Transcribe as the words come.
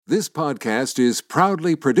This podcast is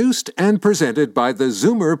proudly produced and presented by the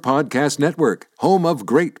Zoomer Podcast Network, home of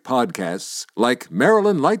great podcasts like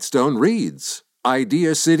Marilyn Lightstone Reads,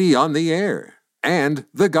 Idea City on the Air, and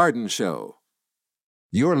The Garden Show.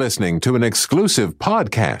 You're listening to an exclusive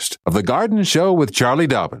podcast of The Garden Show with Charlie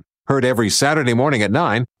Dobbin, heard every Saturday morning at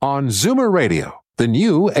 9 on Zoomer Radio, the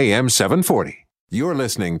new AM740. You're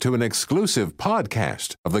listening to an exclusive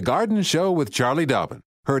podcast of The Garden Show with Charlie Dobbin,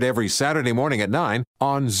 heard every Saturday morning at 9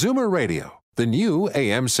 on Zoomer Radio, the new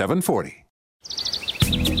AM740.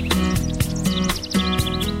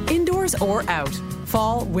 Indoors or out,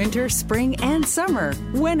 fall, winter, spring, and summer,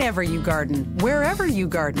 whenever you garden, wherever you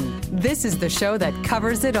garden, this is the show that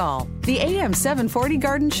covers it all. The AM740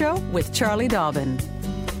 Garden Show with Charlie Dobbin.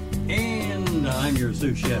 And I'm your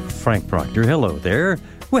sous chef, Frank Proctor. Hello there.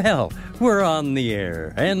 Well, we're on the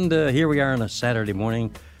air, and here we are on a Saturday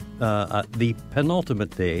morning. The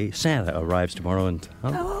penultimate day. Santa arrives tomorrow in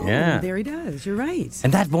town. Oh, yeah. There he does. You're right.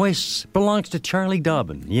 And that voice belongs to Charlie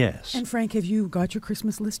Dobbin, yes. And Frank, have you got your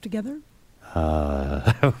Christmas list together?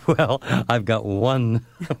 Well, I've got one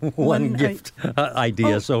gift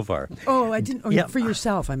idea so far. Oh, I didn't. Oh, yeah. For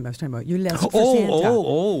yourself, I was talking about your list for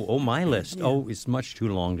Oh, Santa. my list. Yeah. Oh, it's much too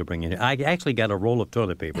long to bring in. I actually got a roll of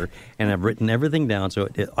toilet paper, and I've written everything down, so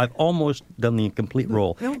I've almost done the complete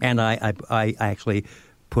roll. Okay. And I actually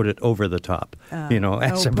put it over the top,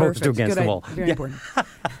 as opposed to against the wall. Very important.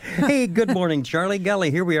 Hey, good morning, Charlie. Golly,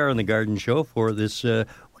 here we are on the Garden Show for this, what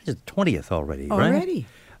is it, 20th already, right? Already?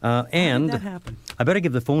 And How did that happen? I better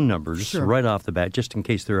give the phone numbers right off the bat, just in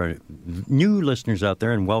case there are new listeners out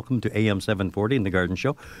there, and welcome to AM 740 in the Garden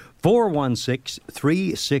Show.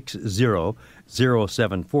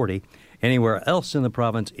 416-360-0740. Anywhere else in the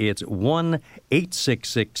province, it's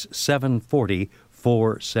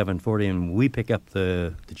 1-866-740-4740, and we pick up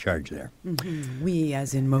the charge there. Mm-hmm. We,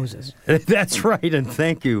 as in Moses. That's right, and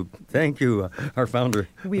thank you, our founder,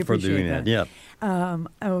 We for doing appreciate that. Yeah.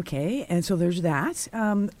 Okay, and so there's that.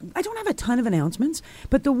 I don't have a ton of announcements,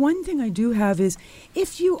 but the one thing I do have is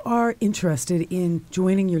if you are interested in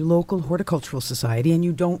joining your local horticultural society and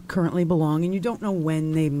you don't currently belong and you don't know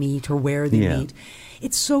when they meet or where they meet,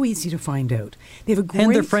 it's so easy to find out. They have a great...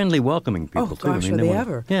 And they're friendly, welcoming people, too. Oh, gosh, are they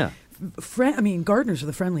ever. Yeah. Gardeners are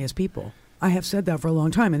the friendliest people. I have said that for a long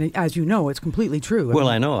time, and as you know, it's completely true. Well,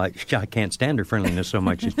 I know. I can't stand her friendliness so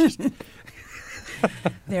much. It's just...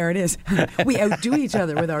 There it is. We outdo each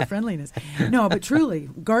other with our friendliness. No, but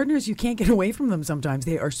truly, gardeners, you can't get away from them sometimes.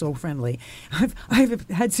 They are so friendly. I've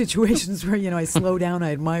had situations where, I slow down,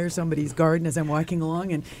 I admire somebody's garden as I'm walking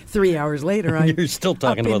along, and 3 hours later, You're still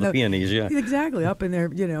talking about the peonies, yeah. Exactly, up in their,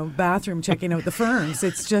 bathroom checking out the ferns.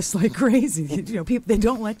 It's just like crazy. People, they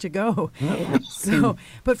don't let you go. So,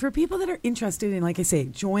 but for people that are interested in, like I say,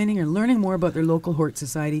 joining or learning more about their local hort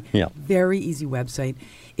society, very easy website.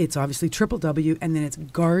 It's obviously www, and then it's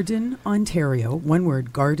Garden Ontario, one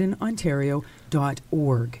word,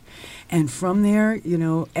 gardenontario.org. And from there,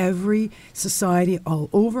 every society all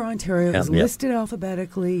over Ontario is listed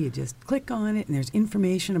alphabetically. You just click on it, and there's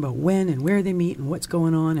information about when and where they meet and what's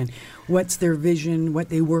going on and what's their vision, what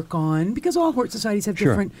they work on, because all hort societies have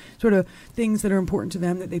different sort of things that are important to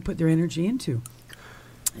them that they put their energy into.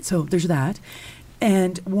 So there's that.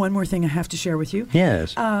 And one more thing I have to share with you.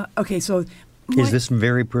 Yes. Okay, so... Is this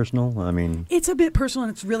very personal? I mean... It's a bit personal,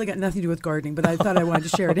 and it's really got nothing to do with gardening, but I thought I wanted to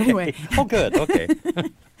share it anyway. Oh, good. Okay.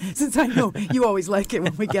 Since I know you always like it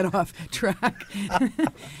when we get off track.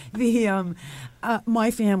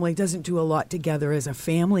 My family doesn't do a lot together as a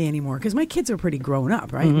family anymore, because my kids are pretty grown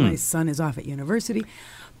up, right? Mm-hmm. My son is off at university.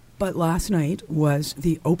 But last night was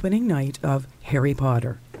the opening night of Harry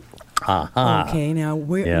Potter. Uh-huh. Okay, now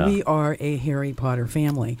we are a Harry Potter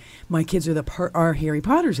family. My kids are Harry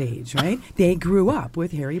Potter's age, right? They grew up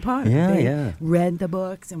with Harry Potter. They read the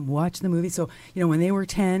books and watched the movies. So, when they were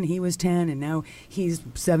 10, he was 10, and now he's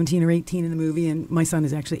 17 or 18 in the movie, and my son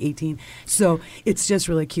is actually 18. So it's just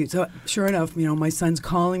really cute. So sure enough, my son's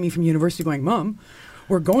calling me from university going, Mom,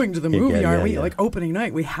 we're going to the movie, aren't we? Like opening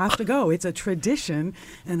night, we have to go. It's a tradition.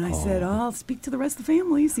 And I said, I'll speak to the rest of the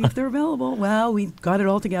family, see if they're available. Well, we got it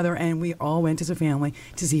all together, and we all went as a family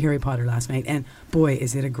to see Harry Potter last night. And boy,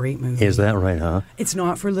 is it a great movie. Is that right, huh? It's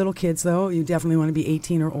not for little kids, though. You definitely want to be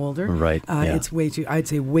 18 or older. Right. It's I'd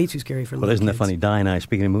say way too scary for little kids. Well, isn't it funny? Di and I,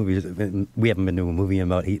 speaking of movies, we haven't been to a movie in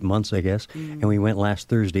about 8 months, I guess. And we went last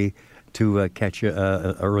Thursday to catch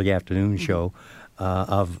a early afternoon show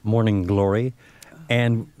of Morning Glory.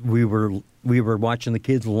 And we were watching the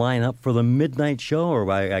kids line up for the midnight show, or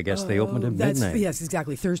I guess they opened at midnight. Yes,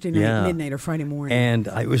 exactly. Thursday night, midnight, or Friday morning. And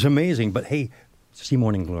it was amazing. But hey, See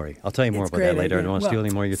Morning Glory. I'll tell you more about that later. I don't want to steal any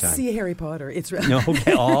more of your time. See Harry Potter. It's No,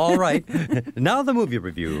 okay, all right. Now the movie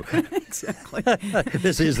review. Exactly.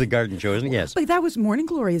 This is the Garden Show, isn't it? Yes. But that was Morning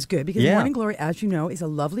Glory is good because Morning Glory, as you know, is a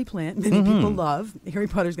lovely plant. Many people love. Harry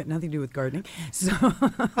Potter's got nothing to do with gardening. So,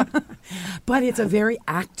 but it's a very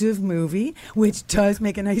active movie, which does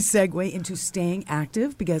make a nice segue into staying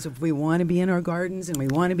active because if we want to be in our gardens and we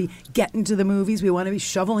want to be getting to the movies, we want to be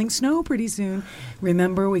shoveling snow pretty soon.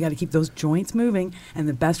 Remember, we got to keep those joints moving. And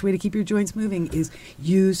the best way to keep your joints moving is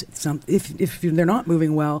use some, if they're not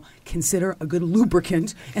moving well, consider a good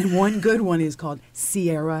lubricant. And one good one is called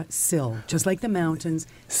Sierra Sil. Just like the mountains,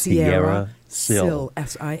 Sierra Sil,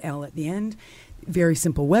 S-I-L at the end. Very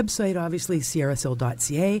simple website, obviously,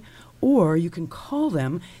 sierrasil.ca. Or you can call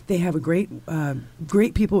them. They have a great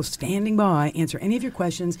people standing by, answer any of your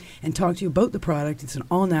questions, and talk to you about the product. It's an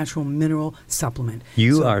all-natural mineral supplement.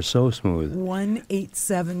 You are so smooth.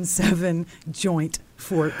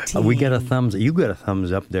 1-877-JOINT-14. We get a thumbs. You got a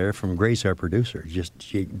thumbs up there from Grace, our producer.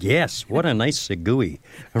 Yes, what a nice segui,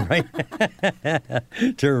 right?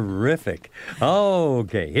 Terrific.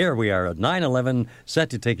 Okay, here we are at 9:11, set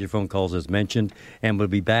to take your phone calls as mentioned, and we'll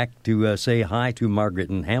be back to say hi to Margaret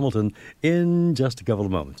in Hamilton in just a couple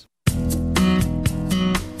of moments.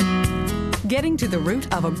 Getting to the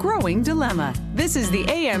root of a growing dilemma. This is the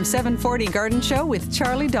AM740 Garden Show with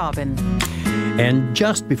Charlie Dobbin. And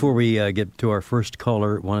just before we get to our first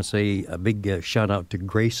caller, I want to say a big shout out to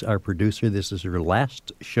Grace, our producer. This is her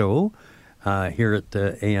last show here at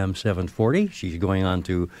AM740. She's going on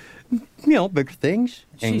to, bigger things.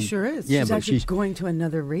 She sure is. Yeah, she's actually going to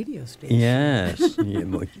another radio station. Yes.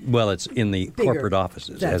 Well, it's in the corporate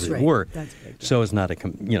offices, as it were. That's big, so it's not a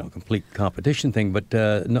complete competition thing. But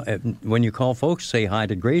when you call folks, say hi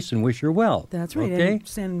to Grace and wish her well. That's right. Okay?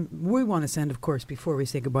 And we want to send, of course, before we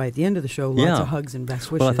say goodbye at the end of the show, lots of hugs and best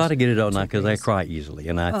wishes. Well, I thought I'd get it out now because I cry easily,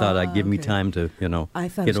 and I thought I'd give me time to, I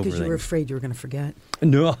thought get it was over because you were things. afraid you were going to forget.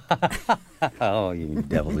 No. Oh, you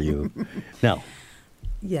devil, you. Now.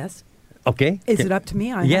 Yes. Okay. Is it up to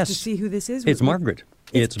me? I have to see who this is. It's Margaret.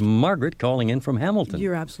 It's Margaret calling in from Hamilton.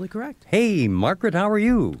 You're absolutely correct. Hey, Margaret, how are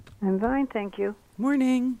you? I'm fine, thank you.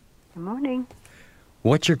 Morning. Good morning.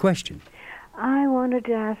 What's your question? I wanted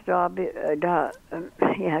to ask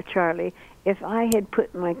Charlie, if I had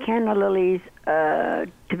put my canna lilies to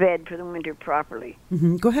bed for the winter properly.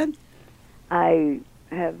 Mm-hmm. Go ahead. I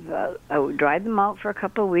would dry them out for a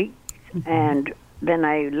couple of weeks, and then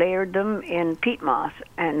I layered them in peat moss,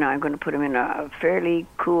 and I'm going to put them in a fairly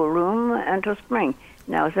cool room until spring.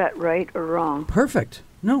 Now, is that right or wrong? Perfect.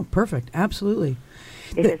 No, perfect. Absolutely.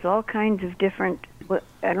 It has all kinds of different.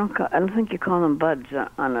 I don't think you call them buds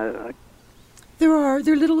on a.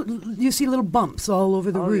 They're little. You see little bumps all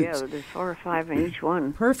over the roots. Oh yeah, there's 4 or 5 in each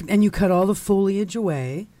one. Perfect. And you cut all the foliage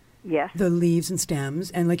away. Yes. The leaves and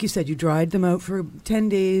stems, and like you said, you dried them out for 10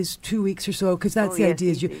 days, 2 weeks or so, because that's the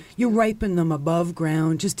idea. Is you ripen them above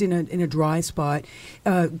ground, just in a dry spot.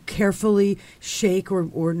 Carefully shake,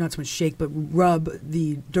 or not so much shake, but rub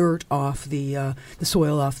the dirt off the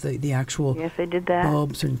soil off the actual I did that.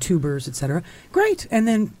 bulbs and tubers, etc. Great, and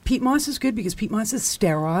then peat moss is good because peat moss is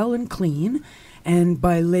sterile and clean, and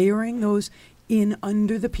by layering those in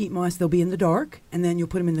under the peat moss, they'll be in the dark, and then you'll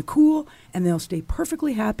put them in the cool, and they'll stay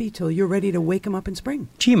perfectly happy till you're ready to wake them up in spring.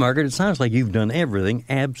 Gee, Margaret, it sounds like you've done everything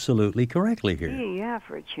absolutely correctly here. Yeah,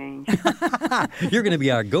 for a change. You're going to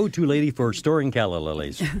be our go-to lady for storing calla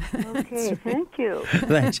lilies. Okay, thank you.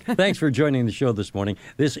 Thanks for joining the show this morning.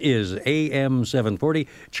 This is AM 740.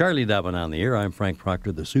 Charlie Dobbin on the air. I'm Frank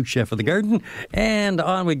Proctor, the sous chef of the garden. And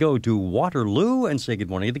on we go to Waterloo and say good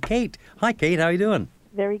morning to Kate. Hi, Kate. How you doing?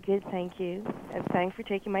 Very good, thank you. And thanks for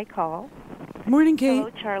taking my call. Morning, Kate. Hello,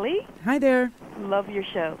 Charlie. Hi there. Love your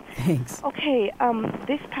show. Thanks. Okay,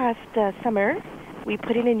 this past summer, we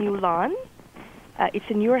put in a new lawn. It's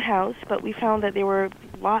a newer house, but we found that there were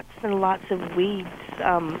lots and lots of weeds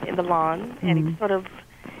in the lawn, and it's sort of,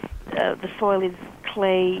 the soil is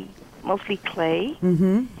clay, mostly clay.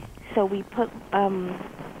 Mm-hmm. So we put,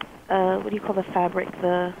 what do you call the fabric,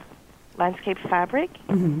 the landscape fabric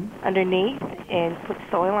underneath, and put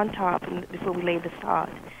soil on top before we laid the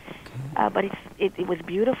sod. But it was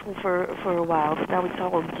beautiful for a while, but now it's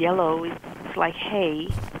all yellow. It's like hay.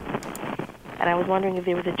 And I was wondering if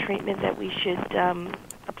there was a treatment that we should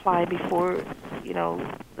apply before,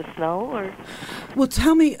 the snow, or... Well,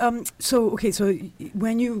 tell me, so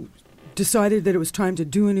when you decided that it was time to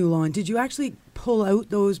do a new lawn, did you actually pull out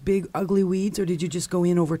those big ugly weeds, or did you just go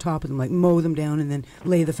in over top of them, like mow them down and then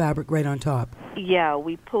lay the fabric right on top? Yeah,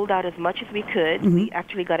 we pulled out as much as we could. We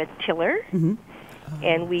actually got a tiller,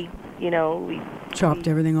 and we chopped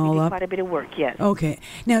everything all did up. Quite a bit of work, yes. Okay.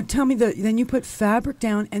 Now tell me, then you put fabric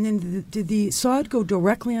down, and then did the sod go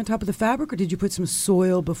directly on top of the fabric, or did you put some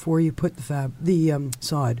soil before you put the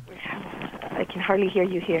sod? I can hardly hear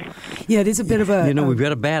you here. Yeah, it is a bit of a... we've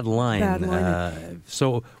got a bad line. Bad line.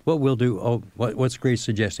 So what we'll do... what's Grace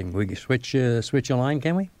suggesting? We can switch a line,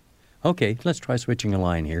 can we? Okay, let's try switching a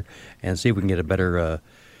line here and see if we can get a better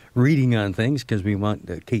reading on things, because we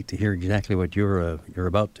want Kate to hear exactly what you're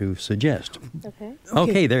about to suggest.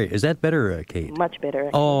 Okay, there. Is that better, Kate? Much better.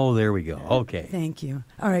 Oh, there we go. Okay. Thank you.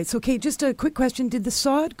 All right, so Kate, just a quick question. Did the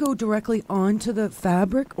sod go directly onto the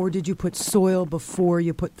fabric, or did you put soil before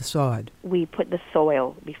you put the sod? We put the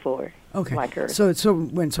soil before. Okay. Like earth. So it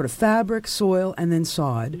went sort of fabric, soil, and then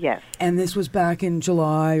sod. Yes. And this was back in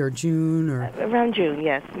July or June or... Around June,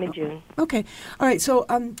 yes, mid-June. Okay. All right, so,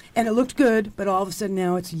 and it looked good, but all of a sudden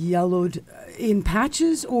now it's yellowed in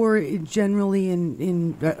patches, or generally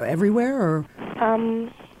in everywhere, or...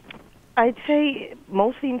 I'd say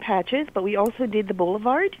mostly in patches, but we also did the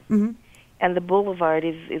boulevard. Mm-hmm. And the boulevard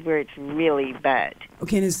is where it's really bad.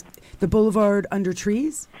 Okay, and is the boulevard under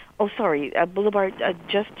trees? Oh, sorry, boulevard,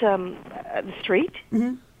 just the street.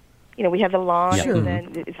 Mm-hmm. We have the lawn, Sure. and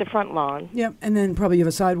then it's the front lawn. Yep, and then probably you have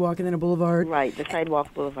a sidewalk and then a boulevard. Right, the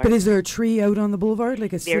sidewalk boulevard. But is there a tree out on the boulevard,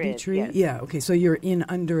 like a There city is, tree? yes. Yeah, okay, so you're in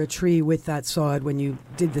under a tree with that sod when you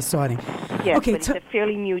did the sodding. Yes, okay, but it's a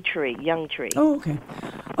fairly new tree, young tree. Oh, okay.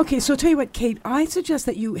 Okay, so I'll tell you what, Kate, I suggest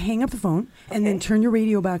that you hang up the phone and then turn your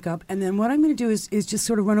radio back up, and then what I'm going to do is just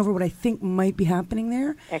sort of run over what I think might be happening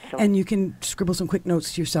there. Excellent. And you can scribble some quick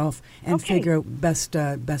notes to yourself and figure out best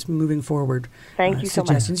moving forward. Thank you so much.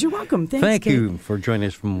 Suggestions. You're welcome. Thanks, Thank Kate. you for joining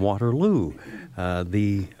us from Waterloo.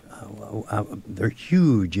 They're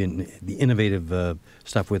huge in the innovative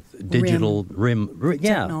stuff with digital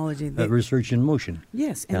technology. Research in motion.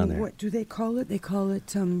 Yes, down and there. what do they call it? They call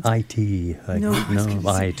it... IT. No, I was gonna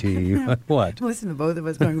say- IT. What? Listen to both of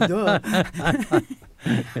us going, duh.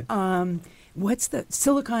 What's the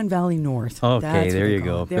Silicon Valley North? Okay, That's there what they you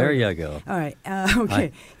call go. it. There you go. All right.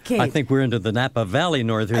 Okay. Kate. I think we're into the Napa Valley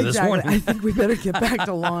North here this morning. I think we better get back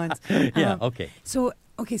to lawns. Yeah, okay. So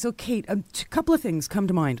Kate, a couple of things come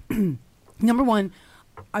to mind. Number one,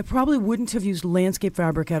 I probably wouldn't have used landscape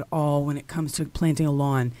fabric at all when it comes to planting a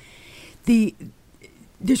lawn.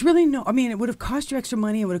 There's really no, it would have cost you extra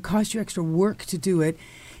money, it would have cost you extra work to do it.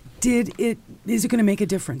 Is it going to make a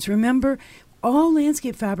difference? Remember, all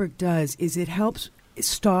landscape fabric does is it helps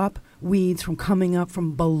stop weeds from coming up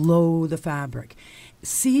from below the fabric.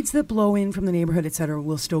 Seeds that blow in from the neighborhood, et cetera,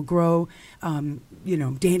 will still grow,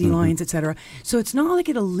 dandelions, et cetera. So it's not like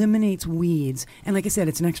it eliminates weeds. And like I said,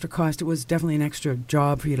 it's an extra cost. It was definitely an extra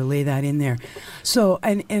job for you to lay that in there. So,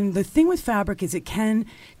 and the thing with fabric is it can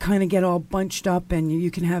kind of get all bunched up, and you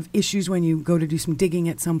can have issues when you go to do some digging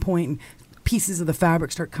at some point, and pieces of the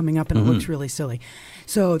fabric start coming up, and it looks really silly.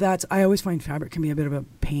 So I always find fabric can be a bit of a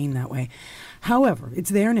pain that way. However, it's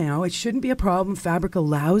there now. It shouldn't be a problem. Fabric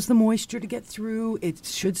allows the moisture to get through. It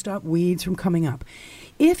should stop weeds from coming up.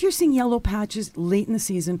 If you're seeing yellow patches late in the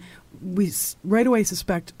season, we right away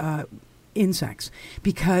suspect insects,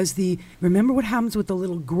 because remember what happens with the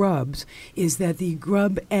little grubs is that the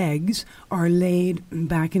grub eggs are laid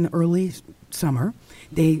back in early summer.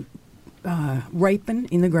 They ripen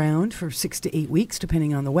in the ground for 6 to 8 weeks,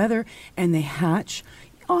 depending on the weather, and they hatch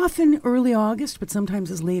often early August, but sometimes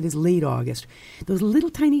as late as late August. Those little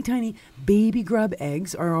tiny baby grub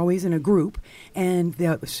eggs are always in a group, and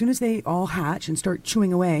as soon as they all hatch and start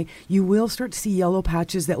chewing away, you will start to see yellow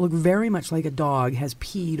patches that look very much like a dog has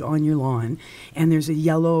peed on your lawn, and there's a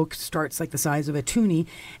yellow, starts like the size of a toonie,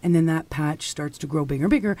 and then that patch starts to grow bigger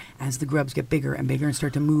and bigger as the grubs get bigger and bigger and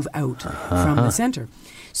start to move out from the center.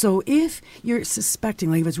 So if you're suspecting,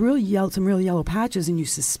 like if it's some real yellow patches and you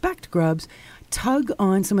suspect grubs, tug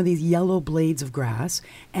on some of these yellow blades of grass,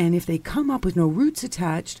 and if they come up with no roots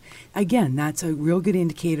attached, again, that's a real good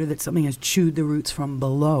indicator that something has chewed the roots from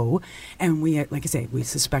below. And we, like I say, we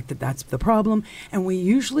suspect that that's the problem. And we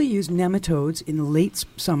usually use nematodes in the late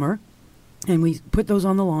summer, and we put those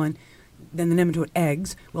on the lawn. Then the nematode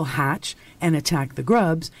eggs will hatch and attack the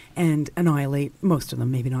grubs and annihilate most of them,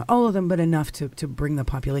 maybe not all of them, but enough to bring the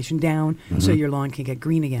population down so your lawn can get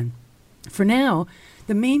green again. For now,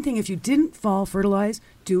 the main thing, if you didn't fall fertilize,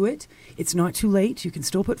 do it. It's not too late. You can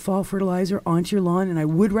still put fall fertilizer onto your lawn, and I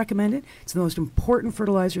would recommend it. It's the most important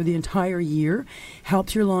fertilizer of the entire year.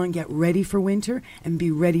 Helps your lawn get ready for winter and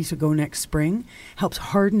be ready to go next spring. Helps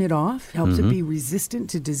harden it off. Helps it be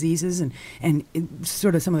resistant to diseases and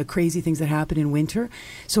sort of some of the crazy things that happen in winter.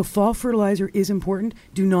 So fall fertilizer is important.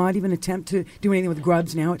 Do not even attempt to do anything with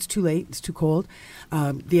grubs now. It's too late. It's too cold.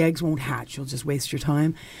 The eggs won't hatch. You'll just waste your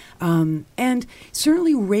time. And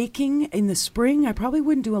certainly raking in the spring, I probably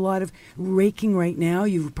wouldn't do a lot of raking right now.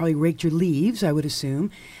 You've probably raked your leaves, I would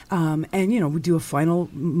assume. And, we do a final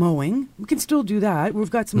mowing. We can still do that.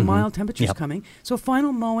 We've got some mild temperatures coming. So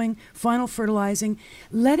final mowing, final fertilizing.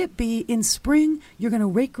 Let it be in spring. You're going to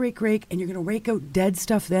rake, and you're going to rake out dead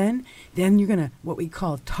stuff then. Then you're going to, what we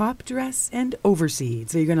call top dress and overseed.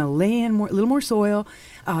 So you're going to lay in a little more soil.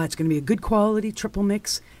 It's going to be a good quality triple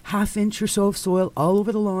mix, 1/2 inch or so of soil all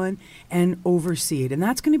over the lawn and overseed. And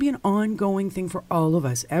that's going to be an ongoing thing for all of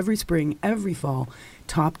us. Every spring, every fall,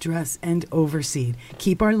 top dress and overseed.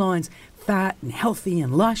 Keep our lawns fat and healthy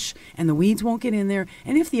and lush, and the weeds won't get in there.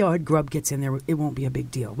 And if the odd grub gets in there, it won't be a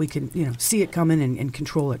big deal. We can, see it coming and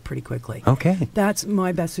control it pretty quickly. Okay. That's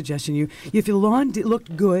my best suggestion. If your lawn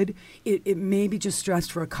looked good, it may be just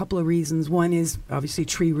stressed for a couple of reasons. One is obviously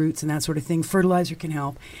tree roots and that sort of thing. Fertilizer can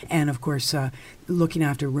help. And of course, looking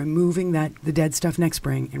after removing the dead stuff next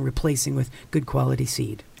spring and replacing with good quality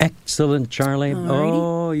seed. Excellent, Charlie. Alrighty.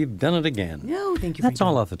 Oh, you've done it again. No, thank you. That's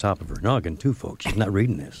all off the top of her noggin, too, folks. She's not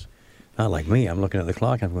reading this. Not like me. I'm looking at the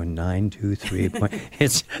clock. I'm going 9, 2, 3.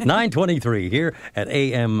 It's 9:23 here at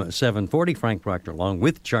AM 740. Frank Proctor along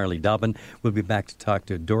with Charlie Dobbin. We'll be back to talk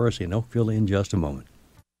to Doris in Oakville in just a moment.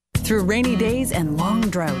 Through rainy days and long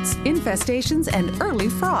droughts, infestations, and early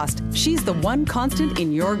frost, she's the one constant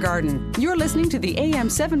in your garden. You're listening to the AM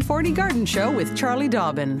 740 Garden Show with Charlie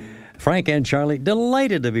Dobbin. Frank and Charlie,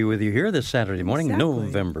 delighted to be with you here this Saturday morning, Exactly.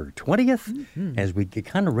 November 20th, as we get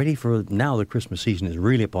kind of ready for now the Christmas season is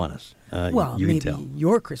really upon us. Well, you maybe can tell.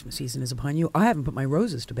 your Christmas season is upon you. I haven't put my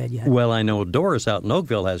roses to bed yet. Well, I know Doris out in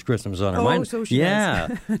Oakville has Christmas on her mind. Oh, so she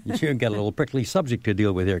does. You've got a little prickly subject to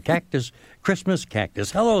deal with here. Christmas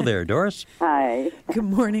cactus. Hello there, Doris. Hi. Good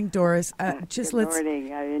morning, Doris. Good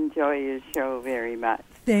morning. I enjoy your show very much.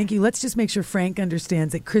 Thank you. Let's just make sure Frank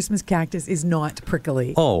understands that Christmas cactus is not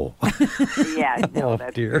prickly. Oh. Yeah, no, Oh,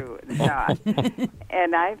 that's dear. true. It's not.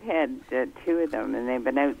 And I've had 2 of them, and they've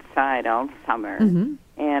been outside all summer.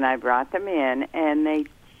 And I brought them in, and they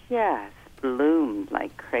just bloomed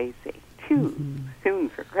like crazy. Too soon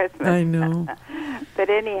for Christmas. I know.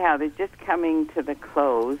 But anyhow, they're just coming to the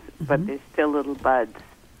close, but there's still little buds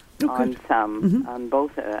on some, on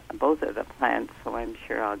both of the plants, so I'm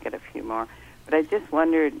sure I'll get a few more. But I just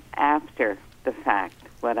wondered after the fact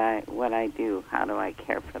what I do. How do I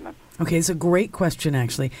care for them? Okay, it's a great question,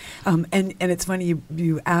 actually. And it's funny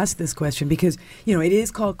you asked this question because, it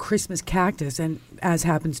is called Christmas cactus, and as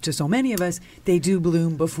happens to so many of us, they do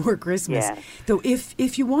bloom before Christmas. Yes. So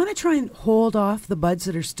if you want to try and hold off the buds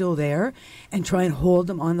that are still there and try and hold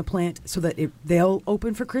them on the plant so that they'll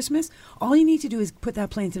open for Christmas, all you need to do is put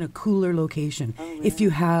that plant in a cooler location. Oh, really? If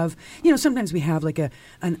you have, sometimes we have like an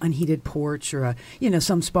unheated porch or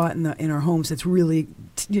some spot in our homes that's really,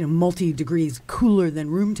 multi degrees cooler than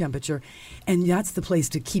room temperature. And that's the place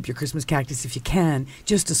to keep your Christmas cactus if you can,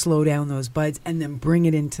 just to slow down those buds and then bring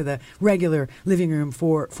it into the regular living room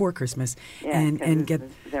for Christmas. Yeah, and get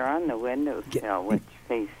they're on the windowsill, which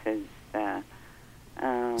faces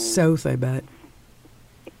south, I bet.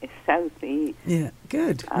 Southeast. Yeah,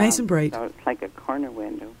 good. Nice and bright. So it's like a corner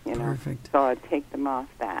window, Perfect. So I'd take them off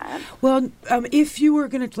that. Well, if you were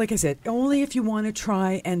going to, like I said, only if you want to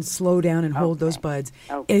try and slow down and hold those buds,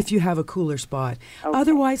 if you have a cooler spot. Okay.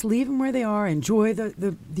 Otherwise, leave them where they are. Enjoy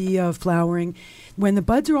the flowering. When the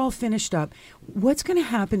buds are all finished up, what's going to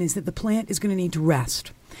happen is that the plant is going to need to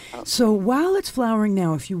rest. Okay. So while it's flowering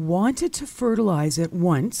now, if you wanted to fertilize it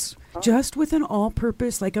once, just with an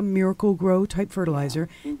all-purpose, like a Miracle Grow type fertilizer,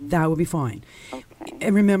 that would be fine. Okay.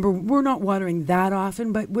 And remember, we're not watering that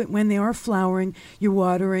often, but when they are flowering, you're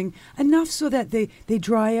watering enough so that they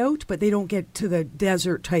dry out, but they don't get to the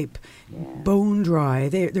desert type bone dry.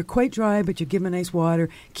 They're quite dry, but you give them a nice water,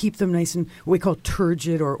 keep them nice and what we call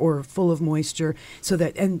turgid or full of moisture, so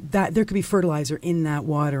that there could be fertilizer in that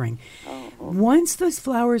watering. Once those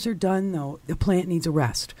flowers are done, though, the plant needs a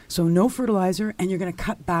rest. So no fertilizer, and you're going to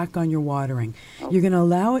cut back on your watering. You're going to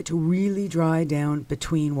allow it to really dry down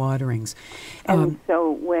between waterings. And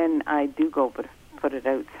so when I do go put it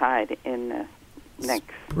outside in the next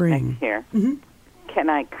spring year, can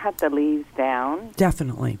I cut the leaves down?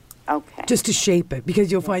 Definitely. Okay. Just to shape it,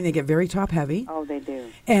 because you'll find they get very top heavy. Oh, they do.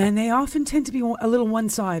 And they often tend to be a little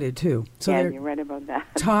one-sided, too. So yeah, they're you're right about that.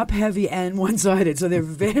 top heavy and one-sided. So they're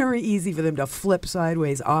very easy for them to flip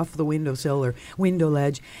sideways off the windowsill or window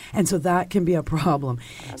ledge. And so that can be a problem.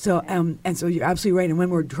 Okay. So and so you're absolutely right. And when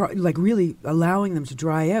we're really allowing them to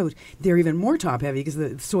dry out, they're even more top heavy because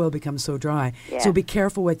the soil becomes so dry. Yeah. So be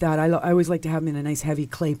careful with that. I always like to have them in a nice heavy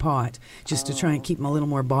clay pot just to try and keep them a little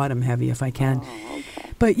more bottom heavy if I can. Oh, okay.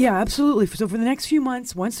 But yeah, absolutely. So for the next few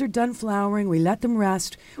months, once they're done flowering, we let them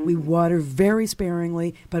rest. We water very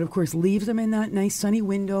sparingly, but of course leave them in that nice sunny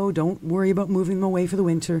window. Don't worry about moving them away for the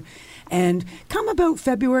winter. And come about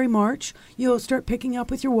February, March, you'll start picking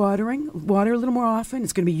up with your watering. Water a little more often.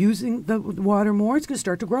 It's going to be using the water more. It's going to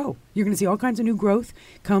start to grow. You're going to see all kinds of new growth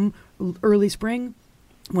come early spring.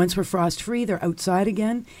 Once we're frost-free, they're outside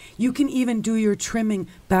again. You can even do your trimming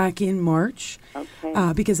back in March.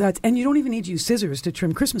 Okay. Because and you don't even need to use scissors to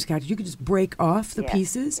trim Christmas cactus. You can just break off the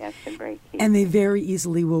pieces. Yes, and break easy. And they very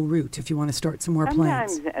easily will root if you want to start some more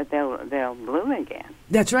plants. Sometimes they'll bloom again.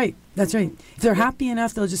 That's right. That's right. If they're happy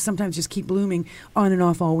enough, they'll just sometimes just keep blooming on and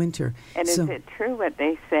off all winter. And is it true what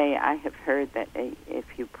they say? I have heard that if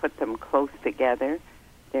you put them close together,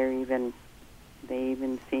 they even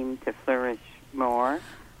seem to flourish more.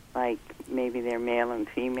 Like maybe they're male and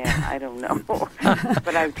female. I don't know.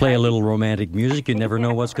 But I play a little romantic music. You never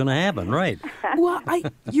know what's going to happen, right? Well,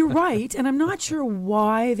 you're right, and I'm not sure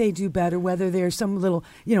why they do better. Whether there's some little,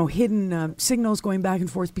 hidden signals going back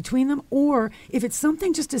and forth between them, or if it's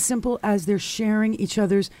something just as simple as they're sharing each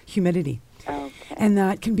other's humidity. Okay. And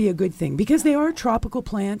that can be a good thing because they are tropical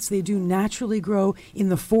plants. They do naturally grow in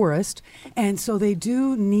the forest. And so they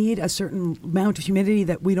do need a certain amount of humidity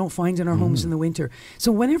that we don't find in our homes in the winter.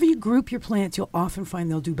 So whenever you group your plants, you'll often find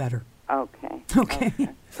they'll do better. Okay.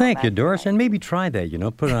 Thank you, Doris. And maybe try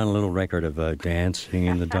that, put on a little record of dancing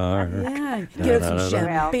in the dark. Yeah, get some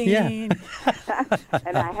champagne. Yeah.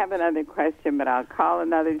 And I have another question, but I'll call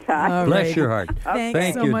another time. Bless your heart. Thanks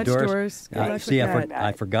Thank so you, much, Doris. Good luck See, with that.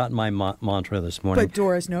 I forgot my mantra this morning. But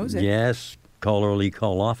Doris knows it. Yes. Call early,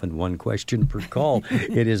 call often, one question per call.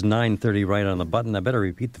 It is 9:30 right on the button. I better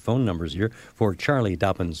repeat the phone numbers here for Charlie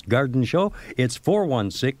Doppin's Garden Show. It's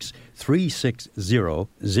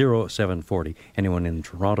 416-360-0740. Anyone in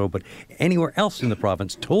Toronto, but anywhere else in the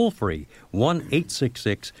province, toll free,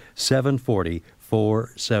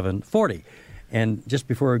 1-866-740-4740. And just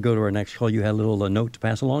before we go to our next call, you had a little note to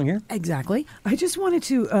pass along here? Exactly. I just wanted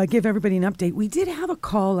to give everybody an update. We did have a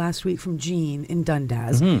call last week from Jean in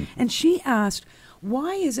Dundas, and she asked,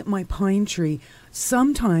 why is it my pine tree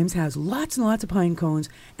sometimes has lots and lots of pine cones,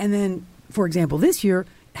 and then, for example, this year,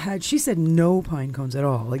 she said no pine cones at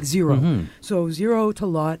all, like zero. So 0 to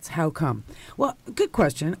lots, how come? Well, good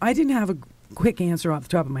question. I didn't have a quick answer off the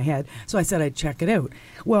top of my head, so I said I'd check it out.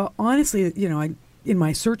 Well, honestly, in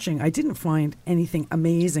my searching, I didn't find anything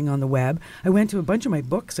amazing on the web. I went to a bunch of my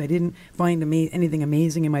books. I didn't find anything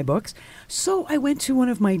amazing in my books. So I went to one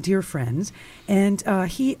of my dear friends, and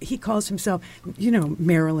he calls himself,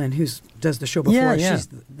 Marilyn, who does the show before. Yeah. She's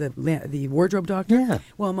the wardrobe doctor. Yeah.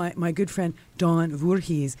 Well, my good friend Don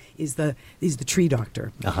Voorhees is the tree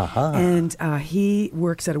doctor. And he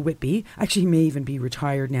works at a Whitby. Actually, he may even be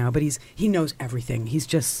retired now, but he knows everything. He's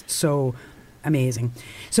just so amazing.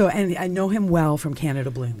 So, and I know him well from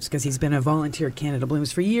Canada Blooms because he's been a volunteer at Canada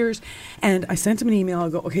Blooms for years. And I sent him an email. I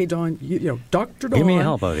go, okay, Don, Dr. Don. Give me a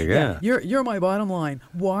help out here, yeah. You're my bottom line.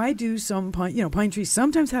 Why do some pine trees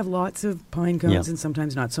sometimes have lots of pine cones and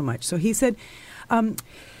sometimes not so much? So he said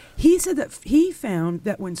that he found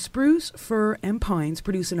that when spruce, fir, and pines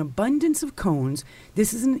produce an abundance of cones,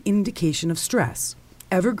 this is an indication of stress.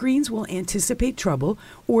 Evergreens will anticipate trouble,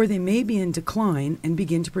 or they may be in decline and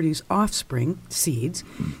begin to produce offspring, seeds,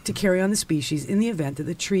 to carry on the species in the event that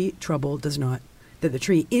the tree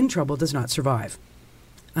in trouble does not survive.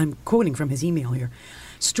 I'm quoting from his email here.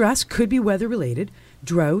 Stress could be weather-related,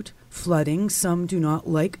 drought, flooding. Some do not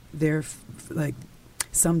like their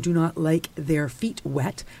feet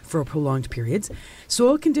wet for prolonged periods.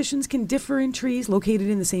 Soil conditions can differ in trees located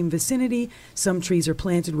in the same vicinity. Some trees are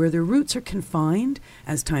planted where their roots are confined.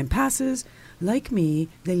 As time passes, like me,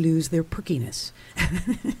 they lose their perkiness.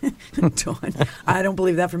 Don, I don't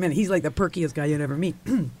believe that for a minute. He's like the perkiest guy you'd ever meet.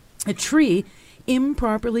 A tree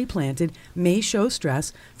improperly planted may show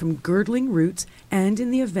stress from girdling roots, and in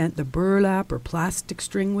the event the burlap or plastic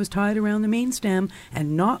string was tied around the main stem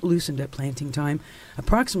and not loosened at planting time,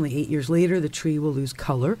 approximately 8 years later the tree will lose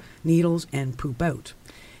color, needles, and poop out.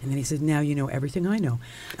 And then he says, now you know everything I know.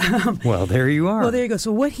 Well, there you are. Well, there you go.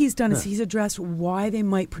 So what he's done is he's addressed why they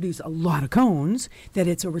might produce a lot of cones, that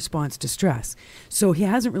it's a response to stress. So he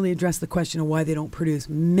hasn't really addressed the question of why they don't produce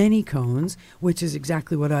many cones, which is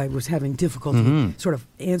exactly what I was having difficulty sort of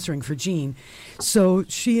answering for Jean. So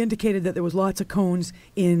she indicated that there was lots of cones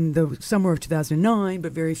in the summer of 2009,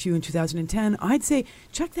 but very few in 2010. I'd say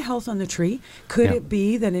check the health on the tree. Could it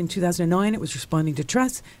be that in 2009 it was responding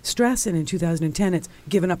to stress, and in 2010 it's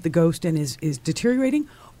given up the ghost and is deteriorating?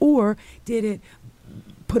 Or did it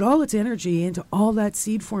put all its energy into all that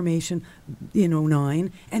seed formation in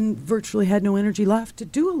 09 and virtually had no energy left to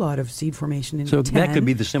do a lot of seed formation in 10. So that could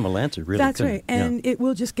be the simple answer, really. That's right. And it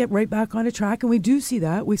will just get right back on a track. And we do see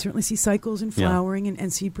that. We certainly see cycles in flowering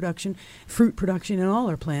and seed production, fruit production in all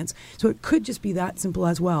our plants. So it could just be that simple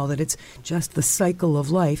as well, that it's just the cycle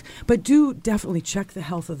of life. But do definitely check the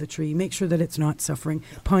health of the tree. Make sure that it's not suffering.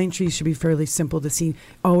 Pine trees should be fairly simple to see.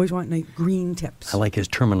 Always want nice green tips. I like his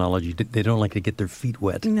terminology. They don't like to get their feet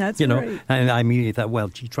wet. That's right. And I immediately thought, well,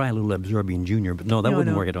 gee, try a little Absorbian Junior, but no, that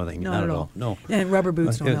wouldn't work. I don't think. Not at all. No. And rubber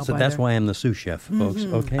boots don't help So that's why I'm the sous chef, folks.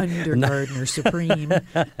 Okay. Under gardener supreme.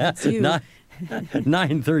 That's you.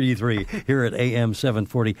 9:33 here at AM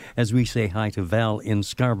 740 as we say hi to Val in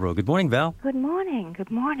Scarborough. Good morning, Val. Good morning.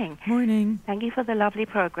 Good morning. Morning. Thank you for the lovely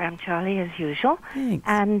program, Charlie, as usual. Thanks.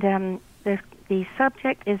 And the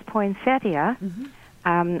subject is poinsettia.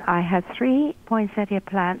 I have 3 poinsettia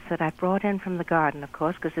plants that I brought in from the garden, of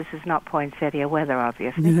course, because this is not poinsettia weather,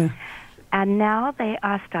 obviously. And now they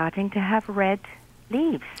are starting to have red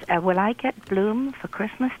leaves. Will I get bloom for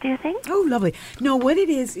Christmas, do you think? Oh, lovely. No, what it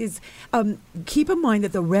is keep in mind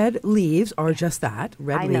that the red leaves are just that,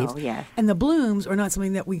 red leaves. I know, yes. And the blooms are not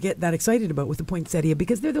something that we get that excited about with the poinsettia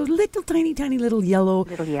because they're those little tiny little yellow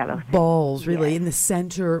balls, really, in the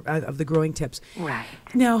center of the growing tips. Right.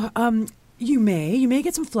 Now, you may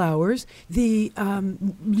get some flowers. You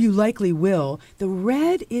likely will. The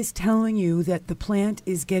red is telling you that the plant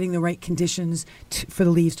is getting the right conditions for the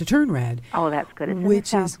leaves to turn red. Oh, that's good. It's in the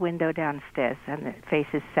south window downstairs, and it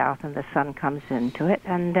faces south, and the sun comes into it.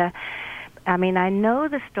 And I mean, I know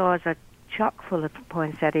the stores are chock full of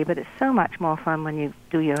poinsettia, but it's so much more fun when you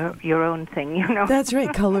do your own thing, you know. That's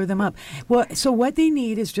right, color them up. Well, so what they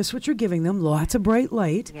need is just what you're giving them, lots of bright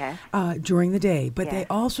light during the day, but they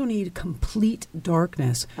also need complete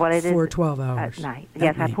darkness for 12 hours. At night.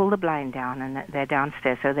 Yes, I pull the blind down, and they're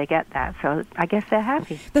downstairs, so they get that. So I guess they're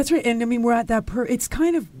happy. That's right, and I mean, we're at that, it's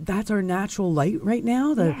kind of, that's our natural light right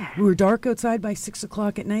now. We're dark outside by 6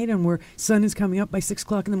 o'clock at night, and sun is coming up by 6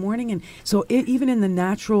 o'clock in the morning, and so even in the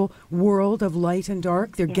natural world of light and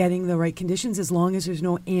dark, they're getting the right conditions as long as there's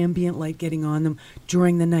no ambient light getting on them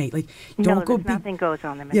during the night. Like, nothing goes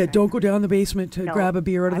on them. Don't go down the basement to grab a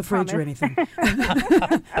beer out of the fridge or anything.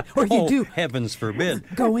 Or you do. Heavens forbid.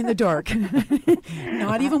 Go in the dark.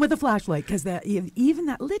 Not even with a flashlight, because even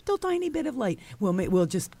that little tiny bit of light will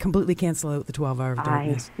just completely cancel out the 12 hour of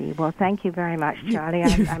darkness. I see. Well, thank you very much, Charlie.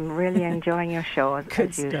 I'm really enjoying your show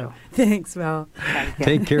as usual. Thanks, Val. Thank you.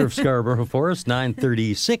 Take care of Scarborough for us.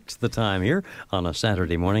 9:36 the time here on a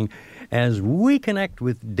Saturday morning as we connect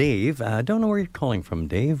with Dave. I don't know where you're calling from,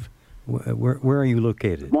 Dave. Where are you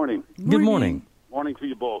located? Morning. Good morning. Morning to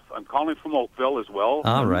you both. I'm calling from Oakville as well.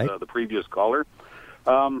 All right. The previous caller.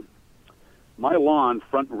 My lawn,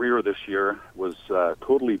 front and rear this year, was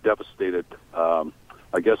totally devastated,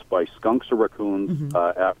 I guess, by skunks or raccoons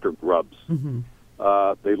after grubs.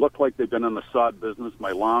 They look like they've been in the sod business.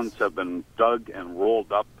 My lawns have been dug and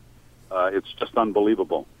rolled up. It's just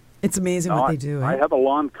unbelievable. It's amazing what they do. I have a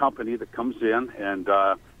lawn company that comes in, and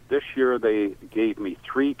this year they gave me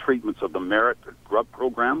 3 treatments of the Merit Grub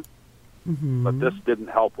Program, but this didn't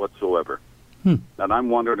help whatsoever. And I'm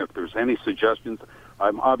wondering if there's any suggestions.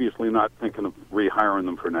 I'm obviously not thinking of rehiring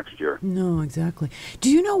them for next year. No, exactly.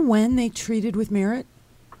 Do you know when they treated with Merit?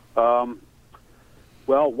 Well,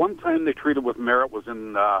 one time they treated with Merit was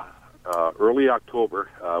in early October.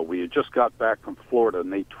 We had just got back from Florida,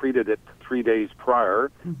 and they treated it 3 days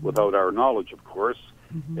prior without our knowledge, of course.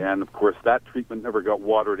 And, of course, that treatment never got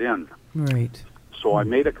watered in. Right. So I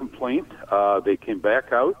made a complaint. They came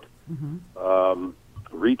back out,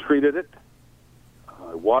 retreated it.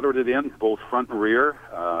 I watered it in, both front and rear,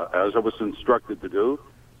 as I was instructed to do.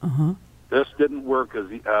 This didn't work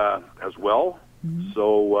as well.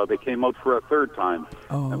 So they came out for a third time.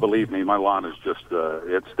 And believe me, my lawn is just,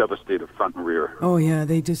 it's devastated front and rear. Oh, yeah.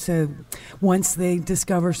 They just said once they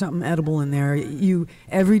discover something edible in there,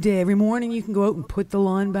 every morning you can go out and put the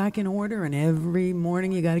lawn back in order, and every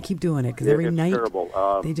morning you got to keep doing it, because every night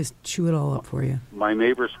they just chew it all up for you. My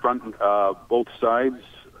neighbors front, both sides,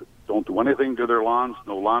 don't do anything to their lawns,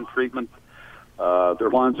 no lawn treatment. Their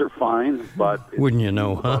lawns are fine, but wouldn't you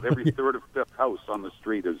know, about huh? every third or fifth house on the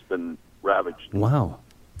street has been ravaged. Wow.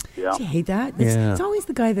 Yeah. Do you hate that? Yeah. It's always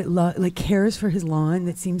the guy that cares for his lawn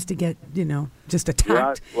that seems to get, just Yeah,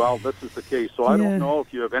 attacked. well, this is the case. So I Yeah. don't know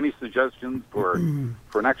if you have any suggestions for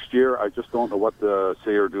next year. I just don't know what to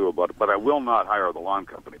say or do about it. But I will not hire the lawn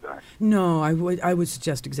company back. No, I would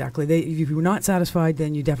suggest exactly. If you're not satisfied,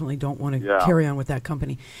 then you definitely don't want to carry on with that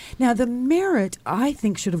company. Now, the merit, I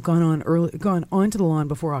think, should have gone onto the lawn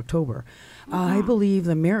before October. I believe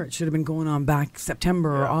the merit should have been going on back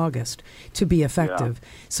September or August to be effective.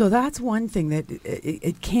 So that's one thing that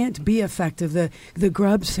it can't be effective. The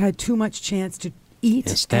grubs had too much chance to eat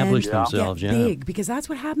establish and themselves, get big, because that's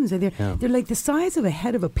what happens. They're like the size of a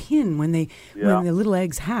head of a pin when the little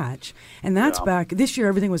eggs hatch, and that's back this year.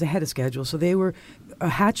 Everything was ahead of schedule, so they were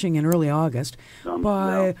hatching in early August.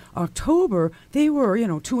 By October, they were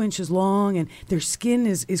 2 inches long, and their skin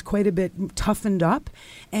is quite a bit toughened up.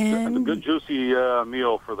 And It's a good juicy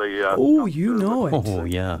meal for the. you know it. Oh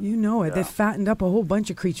yeah, you know it. Yeah. They fattened up a whole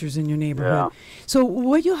bunch of creatures in your neighborhood. Yeah. So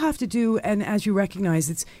what you'll have to do, and as you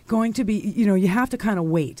recognize, it's going to be, you have to kind of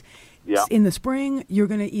wait. Yeah. In the spring, you're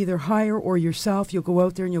going to either hire or yourself. You'll go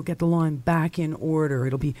out there and you'll get the lawn back in order.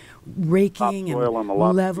 It'll be raking and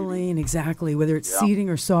leveling, exactly. Whether it's seeding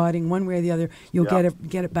or sodding, one way or the other, you'll get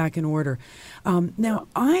it back in order. Now,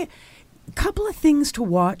 a couple of things to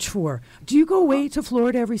watch for. Do you go away to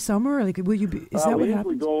Florida every summer? Like, will you? Is that what happens?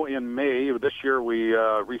 We go in May. This year we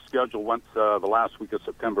rescheduled once the last week of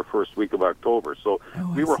September, first week of October. So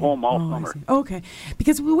we were home all summer. Okay,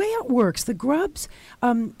 because the way it works, the grubs.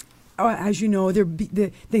 As you know,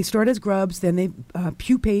 they start as grubs, then they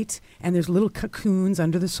pupate, and there's little cocoons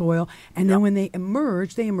under the soil, and then when they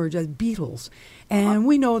emerge as beetles. And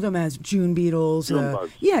we know them as June beetles. June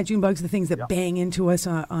bugs. Yeah, June bugs, the things that bang into us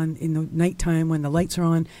in the nighttime when the lights are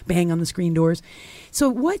on, bang on the screen doors. So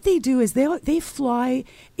what they do is they fly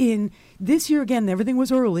in. This year, again, everything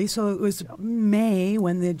was early, so it was May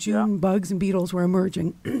when the June bugs and beetles were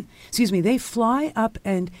emerging. Excuse me. They fly up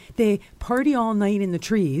and they party all night in the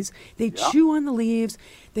trees. They chew on the leaves.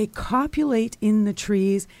 They copulate in the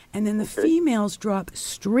trees, and then the females drop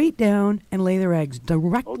straight down and lay their eggs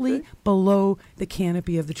directly below the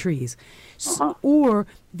canopy of the trees. Or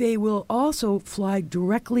they will also fly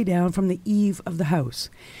directly down from the eave of the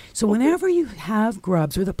house. So whenever you have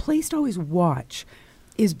grubs, or the place to always watch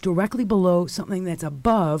is directly below something that's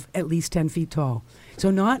above at least 10 feet tall.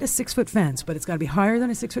 So not a 6-foot fence, but it's got to be higher than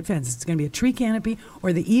a 6-foot fence. It's going to be a tree canopy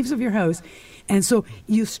or the eaves of your house. And so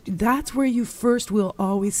that's where you first will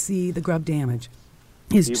always see the grub damage.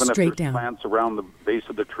 Is Even straight if there's down. plants around the base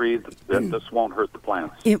of the tree, this won't hurt the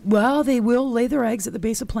plants. They will lay their eggs at the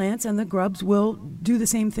base of plants, and the grubs will do the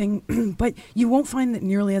same thing. But you won't find that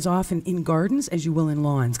nearly as often in gardens as you will in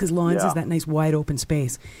lawns, because lawns is that nice wide open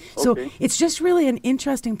space. So it's just really an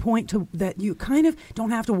interesting point that you kind of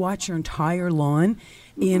don't have to watch your entire lawn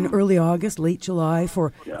in early August, late July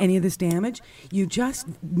for any of this damage. You just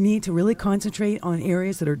need to really concentrate on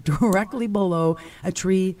areas that are directly below a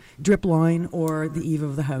tree drip line or the eave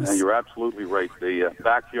of the house. And you're absolutely right. The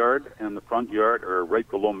backyard and the front yard are right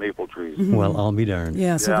below maple trees. Well, I'll be darned.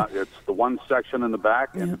 Yeah, it's the one section in the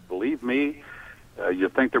back, and believe me, you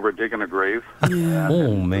think they were digging a grave. Yeah.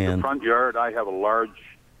 Man. The front yard, I have a large.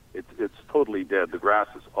 It's totally dead. The grass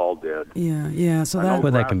is all dead. Yeah. So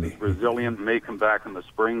that can be resilient. May come back in the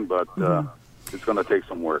spring, but it's going to take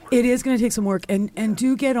some work. It is going to take some work, and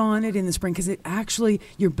do get on it in the spring, because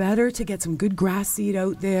you're better to get some good grass seed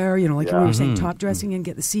out there. Like you were saying, top dressing and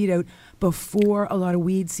get the seed out before a lot of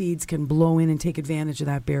weed seeds can blow in and take advantage of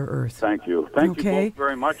that bare earth. Thank you. Thank you both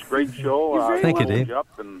very much. Great show. Thank you, Dave.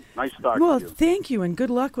 And nice talking Well, to you. thank you, and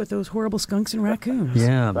good luck with those horrible skunks and raccoons.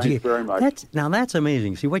 Yeah, thanks very much. That's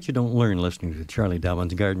amazing. See, what you don't learn listening to Charlie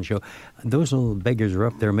Dobbin's Garden Show, those little beggars are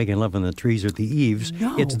up there making love on the trees or the eaves.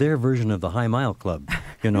 No. It's their version of the High Mile Club,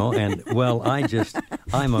 and, well,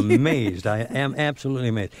 I'm amazed. I am absolutely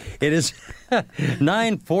amazed. It is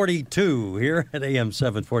 9:42 here at AM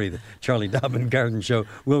 740, the Charlie Dobbin Garden Show.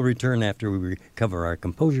 We'll return after we recover our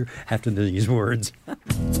composure after these words.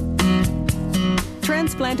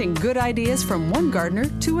 Transplanting good ideas from one gardener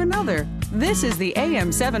to another. This is the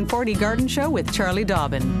AM 740 Garden Show with Charlie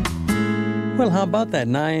Dobbin. Well, how about that?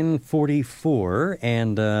 9:44,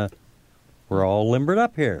 and we're all limbered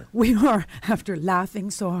up here. We are, after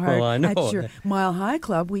laughing so hard at your Mile High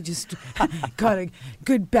Club. We just got a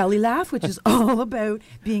good belly laugh, which is all about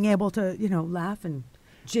being able to, laugh and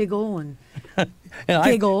jiggle and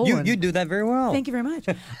giggle. You do that very well. Thank you very much.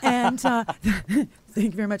 And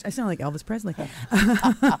Thank you very much. I sound like Elvis Presley.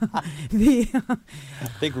 I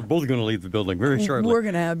think we're both going to leave the building very shortly. We're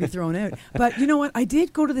going to be thrown out. But you know what? I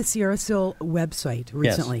did go to the Sierra Sil website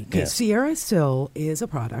recently. Yes, Okay, yes. Sierra Sil is a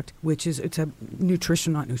product, it's a not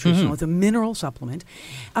nutritional, it's a mineral supplement.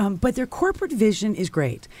 But their corporate vision is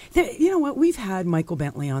great. You know what? We've had Michael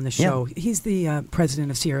Bentley on the show. Yep. He's the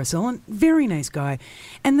president of Sierra Sil, and very nice guy.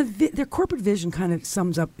 And their corporate vision kind of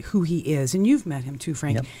sums up who he is. And you've met him too,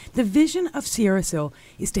 Frank. Yep. The vision of Sierra Sil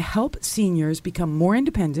is to help seniors become more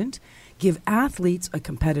independent, give athletes a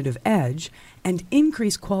competitive edge, and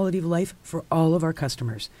increase quality of life for all of our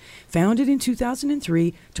customers. Founded in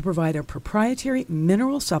 2003 to provide a proprietary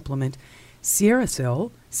mineral supplement, Sierra Sil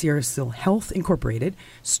Health Incorporated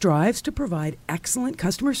strives to provide excellent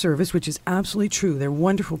customer service, which is absolutely true. They're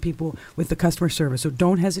wonderful people with the customer service, so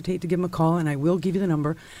don't hesitate to give them a call, and I will give you the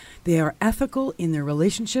number. They are ethical in their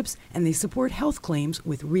relationships, and they support health claims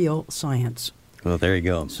with real science. Well, there you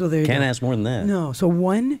go. So there you Can't go. ask more than that. No. So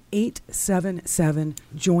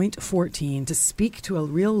 1-877-JOINT-14 to speak to a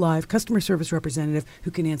real live customer service representative who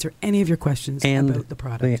can answer any of your questions about the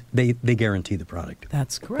product. They guarantee the product.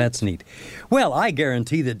 That's correct. That's neat. Well, I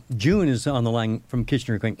guarantee that June is on the line from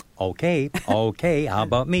Kitchener going, okay, how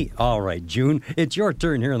about me? All right, June, it's your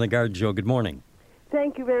turn here on the Garden Show. Good morning.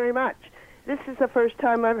 Thank you very much. This is the first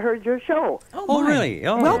time I've heard your show. Oh, really?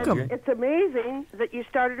 Oh, welcome. okay. It's amazing that you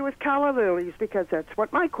started with calla lilies because that's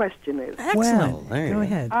what my question is. Excellent. Well, there you go go.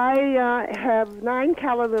 ahead. I have 9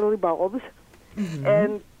 calla lily bulbs,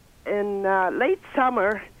 and in late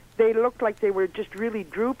summer they looked like they were just really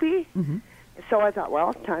droopy. So I thought, well,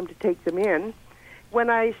 it's time to take them in. When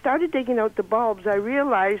I started digging out the bulbs, I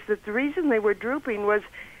realized that the reason they were drooping was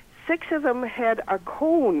 6 of them had a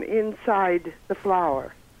cone inside the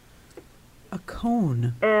flower. A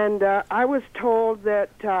cone. And I was told that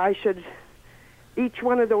I should, each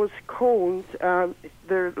one of those cones,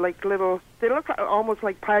 they're like little, they look almost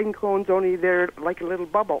like pine cones, only they're like a little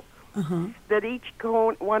bubble. That each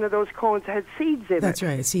cone, one of those cones had seeds in it. That's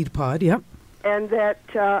right, a seed pod, yep. And that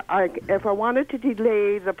if I wanted to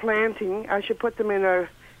delay the planting, I should put them in a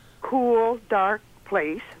cool, dark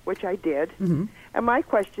place, which I did. And my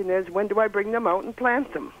question is, when do I bring them out and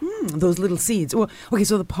plant them? Those little seeds. Well, okay,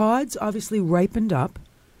 so the pods obviously ripened up.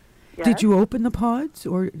 Yes. Did you open the pods,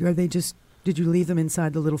 or are they just, did you leave them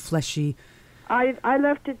inside the little fleshy? I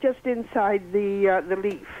left it just inside the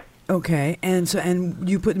leaf. Okay, and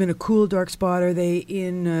you put them in a cool, dark spot. Are they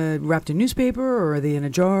wrapped in newspaper, or are they in a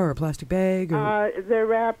jar or a plastic bag? Or? They're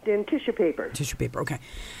wrapped in tissue paper. Tissue paper, okay.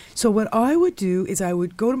 So what I would do is I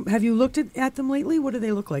would go to, have you looked at them lately? What do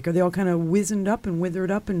they look like? Are they all kind of wizened up and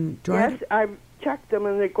withered up and dried? Yes, I've checked them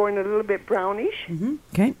and they're going a little bit brownish.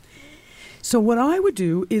 Okay. So what I would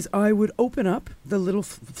do is I would open up the little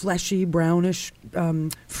fleshy, brownish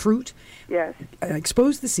fruit. Yes.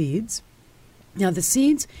 Expose the seeds. Now the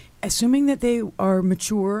seeds, assuming that they are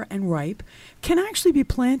mature and ripe, can actually be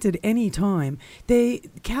planted any time.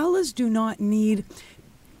 Callas do not need,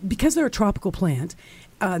 because they're a tropical plant,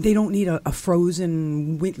 they don't need a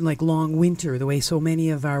frozen, long winter the way so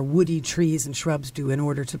many of our woody trees and shrubs do. In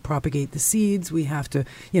order to propagate the seeds, we have to,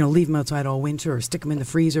 leave them outside all winter or stick them in the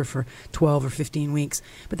freezer for 12 or 15 weeks.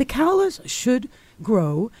 But the callas should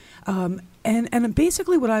grow. And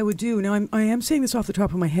basically what I would do, now I am saying this off the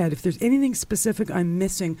top of my head, if there's anything specific I'm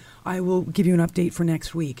missing, I will give you an update for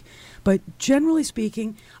next week. But generally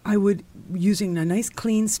speaking, I would, using a nice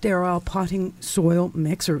clean sterile potting soil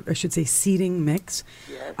mix, or I should say seeding mix,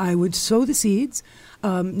 yes. I would sow the seeds.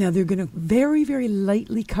 Now they're going to very, very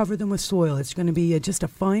lightly cover them with soil. It's going to be just a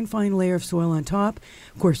fine, fine layer of soil on top.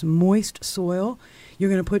 Of course, moist soil. You're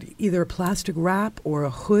going to put either a plastic wrap or a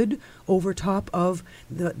hood over top of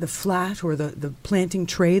the flat or the planting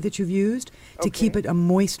tray that you've used to keep it a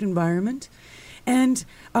moist environment. And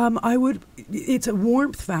it's a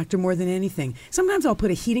warmth factor more than anything. Sometimes I'll put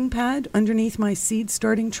a heating pad underneath my seed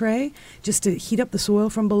starting tray just to heat up the soil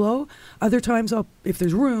from below. Other times I'll, if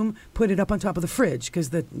there's room, put it up on top of the fridge, because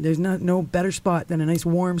there's no better spot than a nice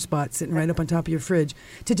warm spot sitting right up on top of your fridge,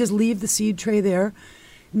 to just leave the seed tray there.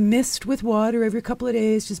 Mist with water every couple of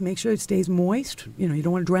days. Just make sure it stays moist. You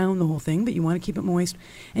don't want to drown the whole thing, but you want to keep it moist.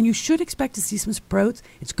 And you should expect to see some sprouts.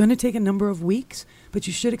 It's going to take a number of weeks, but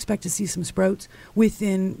you should expect to see some sprouts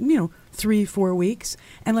within, 3-4 weeks.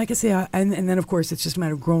 And like I say, and then of course it's just a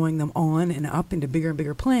matter of growing them on and up into bigger and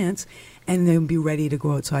bigger plants, and they'll be ready to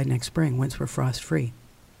go outside next spring once we're frost free.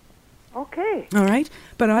 Okay. All right.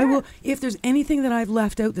 But I will, if there's anything that I've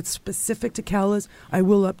left out that's specific to callas, I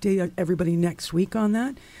will update everybody next week on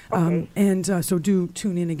that. Okay. So do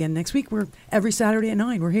tune in again next week. We're every Saturday at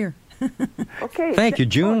 9. We're here. Okay. Thank you,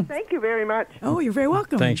 June. Oh, thank you very much. Oh, you're very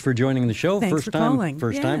welcome. Thanks for joining the show. Thanks for calling.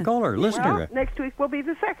 First time caller, listener. Well, next week will be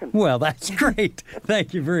the second. Well, that's great.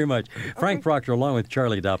 Thank you very much. Frank Proctor along with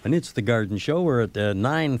Charlie Doppin. It's The Garden Show. We're at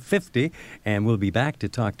 9:50, and we'll be back to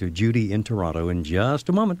talk to Judy in Toronto in just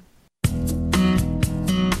a moment.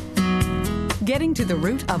 Getting to the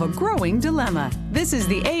root of a growing dilemma. This is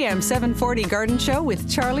the AM740 Garden Show with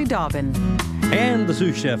Charlie Dobbin. And the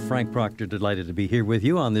sous chef, Frank Proctor, delighted to be here with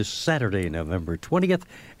you on this Saturday, November 20th,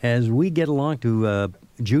 as we get along to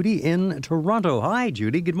Judy in Toronto. Hi,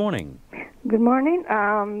 Judy. Good morning. Good morning,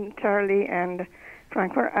 Charlie and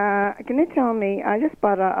Frank. Can you tell me, I just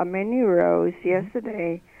bought a mini rose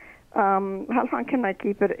yesterday. How long can I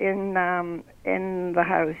keep it in the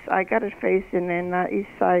house? I got it facing in the east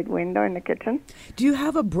side window in the kitchen. Do you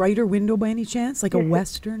have a brighter window by any chance, like a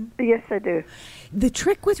western? Yes, I do. The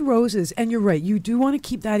trick with roses, and you're right, you do want to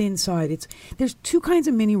keep that inside. There's two kinds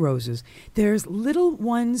of mini roses. There's little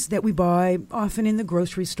ones that we buy often in the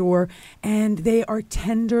grocery store, and they are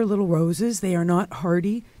tender little roses. They are not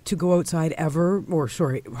hardy to go outside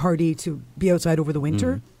hardy to be outside over the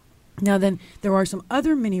winter. Mm. Now then, there are some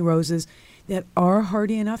other mini roses that are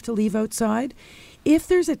hardy enough to leave outside. If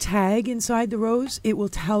there's a tag inside the rose, it will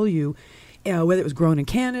tell you whether it was grown in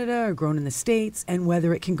Canada or grown in the States and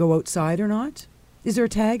whether it can go outside or not. Is there a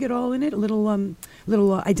tag at all in it? A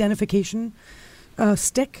little identification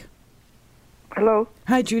stick? Hello?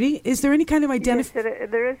 Hi, Judy. Is there any kind of identification? Yes,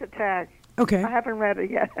 there is a tag. Okay. I haven't read it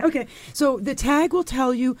yet. Okay. So the tag will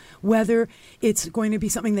tell you whether it's going to be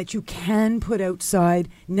something that you can put outside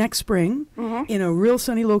next spring in a real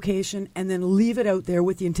sunny location and then leave it out there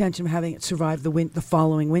with the intention of having it survive the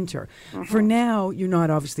following winter. For now, you're not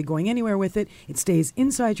obviously going anywhere with it. It stays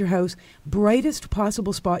inside your house. Brightest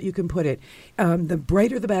possible spot you can put it. The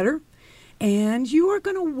brighter, the better. And you are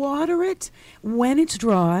going to water it when it's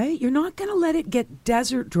dry. You're not going to let it get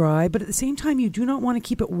desert dry, but at the same time, you do not want to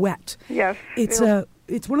keep it wet. Yes.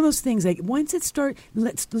 It's one of those things, like once it starts,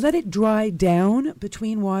 let it dry down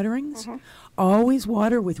between waterings. Always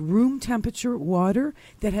water with room temperature water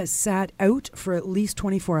that has sat out for at least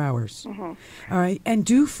 24 hours. All right. And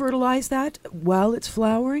do fertilize that while it's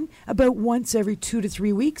flowering about once every 2 to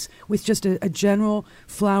 3 weeks with just a general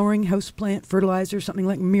flowering houseplant fertilizer. Something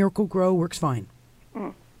like Miracle Grow works fine.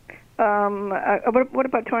 What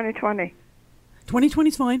about 2020? 2020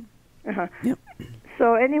 is fine. Yep.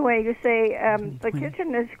 So anyway, you say the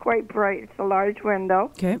kitchen is quite bright. It's a large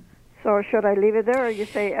window. Okay. So should I leave it there, or you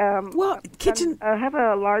say? Kitchen. I have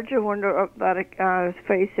a larger window that is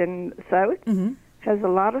facing south. Has a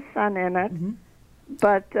lot of sun in it.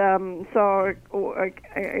 But so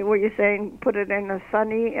were you saying put it in a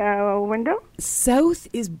sunny window? South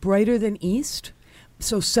is brighter than east.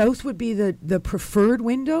 So south would be the preferred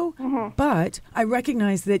window, but I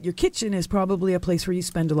recognize that your kitchen is probably a place where you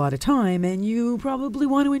spend a lot of time and you probably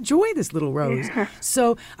want to enjoy this little rose.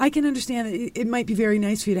 So I can understand that it might be very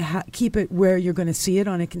nice for you to keep it where you're going to see it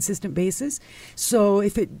on a consistent basis. So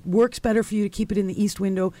if it works better for you to keep it in the east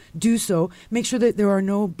window, do so. Make sure that there are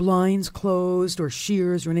no blinds closed or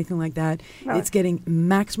shears or anything like that. No. It's getting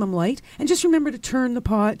maximum light. And just remember to turn the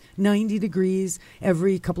pot 90 degrees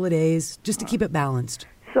every couple of days just to keep it balanced.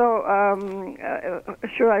 So,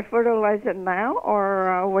 should I fertilize it now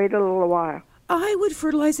or wait a little while? I would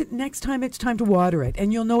fertilize it next time it's time to water it.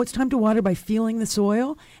 And you'll know it's time to water by feeling the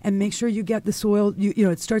soil and make sure you get the soil,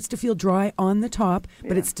 it starts to feel dry on the top,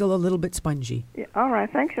 but it's still a little bit spongy. Yeah. All right.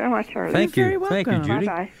 Thanks very much, Charlie. Thank you. You're very welcome. Thank you, Judy.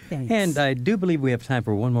 Bye-bye. Thanks. And I do believe we have time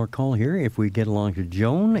for one more call here if we get along to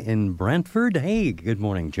Joan in Brantford. Hey, good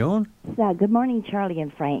morning, Joan. Good morning, Charlie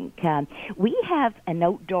and Frank. We have an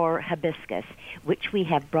outdoor hibiscus, which we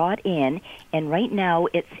have brought in, and right now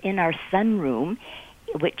it's in our sunroom,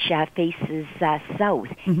 which faces south.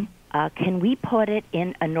 Can we put it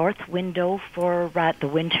in a north window for the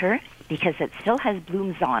winter? Because it still has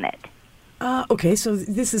blooms on it. Okay, so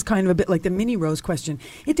this is kind of a bit like the mini rose question.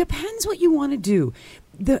 It depends what you want to do.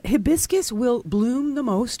 The hibiscus will bloom the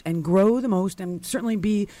most and grow the most and certainly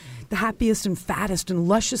be the happiest and fattest and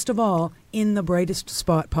lushest of all in the brightest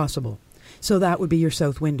spot possible. So that would be your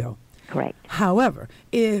south window. Correct. However,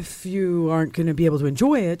 if you aren't going to be able to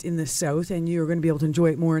enjoy it in the south and you're going to be able to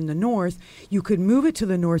enjoy it more in the north, you could move it to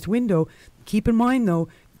the north window. Keep in mind, though,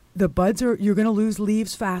 the buds you're going to lose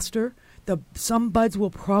leaves faster. Some buds will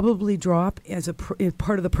probably drop as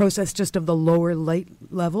part of the process just of the lower light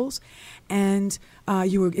levels, and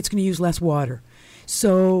it's going to use less water.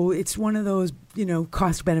 So it's one of those,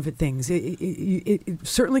 cost-benefit things. It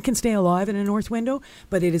certainly can stay alive in a north window,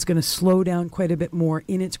 but it is going to slow down quite a bit more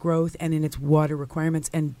in its growth and in its water requirements,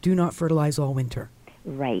 and do not fertilize all winter.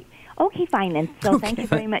 Right. Okay, fine. And so thank you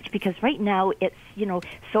very much, because right now it's,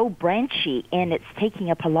 so branchy and it's taking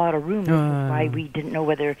up a lot of room. This is why we didn't know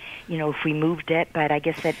whether, if we moved it. But I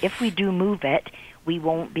guess that if we do move it, we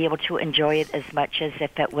won't be able to enjoy it as much as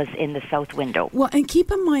if it was in the south window. Well, and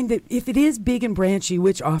keep in mind that if it is big and branchy,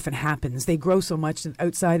 which often happens, they grow so much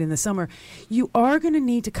outside in the summer, you are going to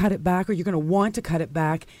need to cut it back, or you're going to want to cut it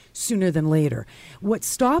back sooner than later. What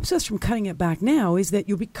stops us from cutting it back now is that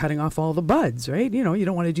you'll be cutting off all the buds, right? You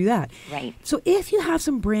don't want to do that. Right. So if you have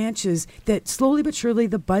some branches that slowly but surely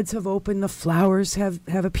the buds have opened, the flowers have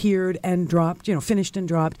appeared and dropped, finished and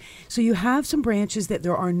dropped. So you have some branches that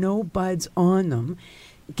there are no buds on them.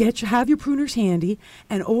 Have your pruners handy,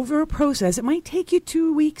 and over a process, it might take you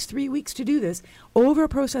 2 weeks, 3 weeks to do this. Over a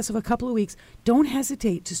process of a couple of weeks, don't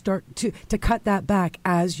hesitate to start to cut that back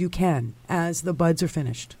as you can, as the buds are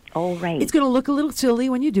finished. Oh, right. It's going to look a little silly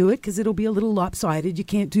when you do it, because it'll be a little lopsided. You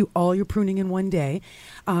can't do all your pruning in one day.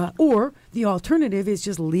 Or the alternative is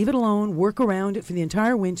just leave it alone, work around it for the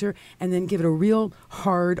entire winter, and then give it a real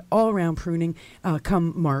hard all-around pruning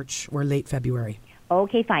come March or late February.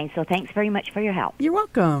 Okay, fine. So thanks very much for your help. You're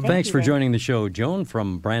welcome. Thanks for joining the show, Joan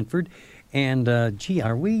from Brantford. And,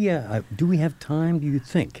 are we, do we have time, do you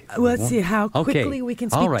think? Let's see how quickly we can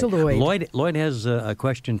speak to Lloyd. Lloyd has a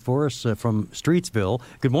question for us from Streetsville.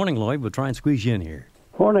 Good morning, Lloyd. We'll try and squeeze you in here.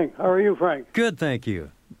 Morning. How are you, Frank? Good, thank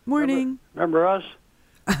you. Morning. Remember us?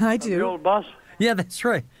 I do. The old bus? Yeah, that's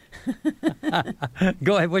right.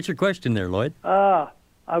 Go ahead. What's your question there, Lloyd?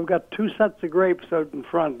 I've got 2 sets of grapes out in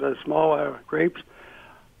front, small grapes.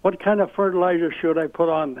 What kind of fertilizer should I put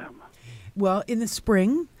on them? Well, in the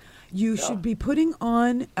spring, you should be putting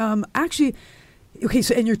on, and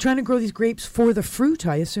you're trying to grow these grapes for the fruit,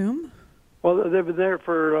 I assume? Well, they've been there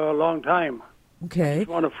for a long time. Okay. I just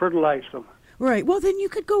want to fertilize them. Right. Well, then you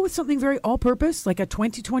could go with something very all-purpose, like a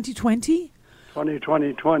 20-20-20.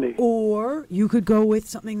 20-20-20. Or you could go with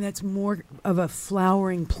something that's more of a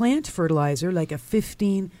flowering plant fertilizer, like a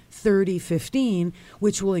 15-30-15,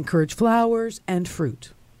 which will encourage flowers and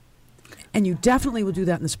fruit. And you definitely will do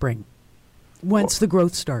that in the spring, once the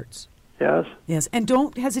growth starts. Yes. Yes, and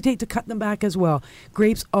don't hesitate to cut them back as well.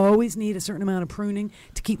 Grapes always need a certain amount of pruning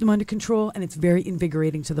to keep them under control, and it's very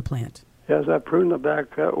invigorating to the plant. Yes, I prune them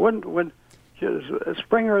back. When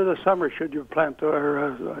spring or the summer should you plant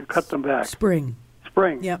or cut them back? Spring.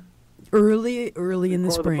 Spring. Yep. Early in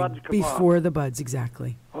the spring. Before the buds,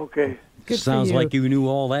 exactly. Okay. Good Sounds like you knew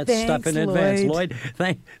all that stuff in advance, Lloyd.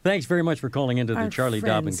 Thanks very much for calling into the Our Charlie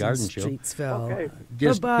Dobbin Garden Show. Streetsville. Okay.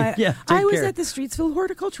 Bye-bye. Yeah, I was care. at the Streetsville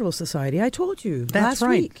Horticultural Society. I told you That's last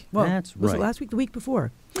right. week. Well, That's was right. it last week? The week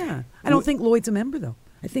before? Yeah. I don't think Lloyd's a member though.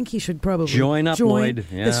 I think he should probably join Lloyd.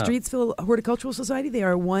 Yeah. the Streetsville Horticultural Society. They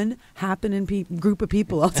are one happening group of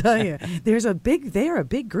people. I'll tell you. They are a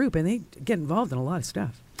big group, and they get involved in a lot of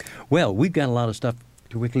stuff. Well, we've got a lot of stuff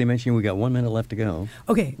to quickly mention. We've got 1 minute left to go.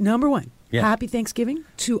 Okay, number one. Yes. Happy Thanksgiving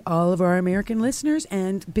to all of our American listeners,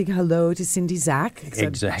 and big hello to Cindy Zach.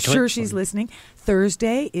 Exactly. I'm sure she's listening.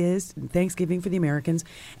 Thursday is Thanksgiving for the Americans,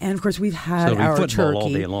 and of course we've had so our football turkey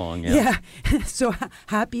all day long. Yeah. So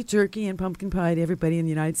happy turkey and pumpkin pie to everybody in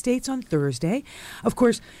the United States on Thursday. Of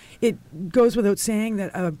course, it goes without saying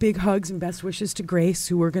that big hugs and best wishes to Grace,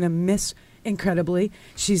 who we're going to miss incredibly.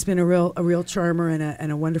 She's been a real charmer and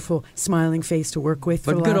a wonderful smiling face to work with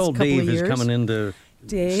for the last couple of years. But good old Dave is coming in to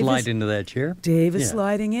slide into that chair. Dave is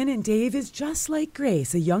sliding in, and Dave is just like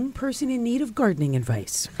Grace, a young person in need of gardening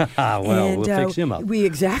advice. We'll fix him up. We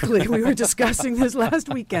were discussing this last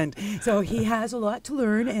weekend. So he has a lot to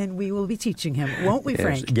learn, and we will be teaching him, won't we,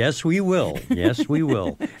 Frank? Yes, we will. Yes, we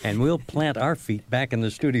will. And we'll plant our feet back in the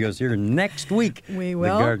studios here next week. We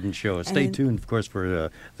will. The Garden Show. Stay tuned, of course, for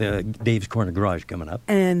the Dave's Corner Garage coming up.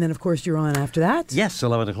 And then, of course, you're on after that. Yes,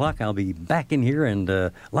 11 o'clock. I'll be back in here,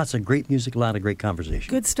 and lots of great music, a lot of great conversation.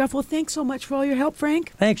 Good stuff. Well, thanks so much for all your help,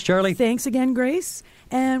 Frank. Thanks, Charlie. Thanks again, Grace.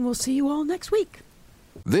 And we'll see you all next week.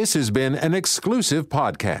 This has been an exclusive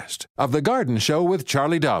podcast of The Garden Show with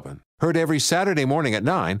Charlie Dobbin. Heard every Saturday morning at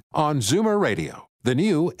 9 on Zoomer Radio, the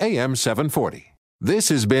new AM740. This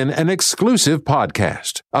has been an exclusive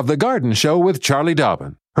podcast of The Garden Show with Charlie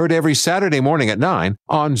Dobbin. Heard every Saturday morning at 9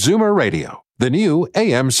 on Zoomer Radio, the new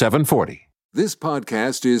AM740. This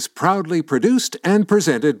podcast is proudly produced and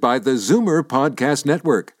presented by the Zoomer Podcast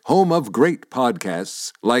Network, home of great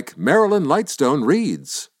podcasts like Marilyn Lightstone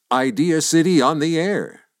Reads, Idea City on the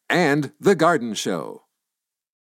Air, and The Garden Show.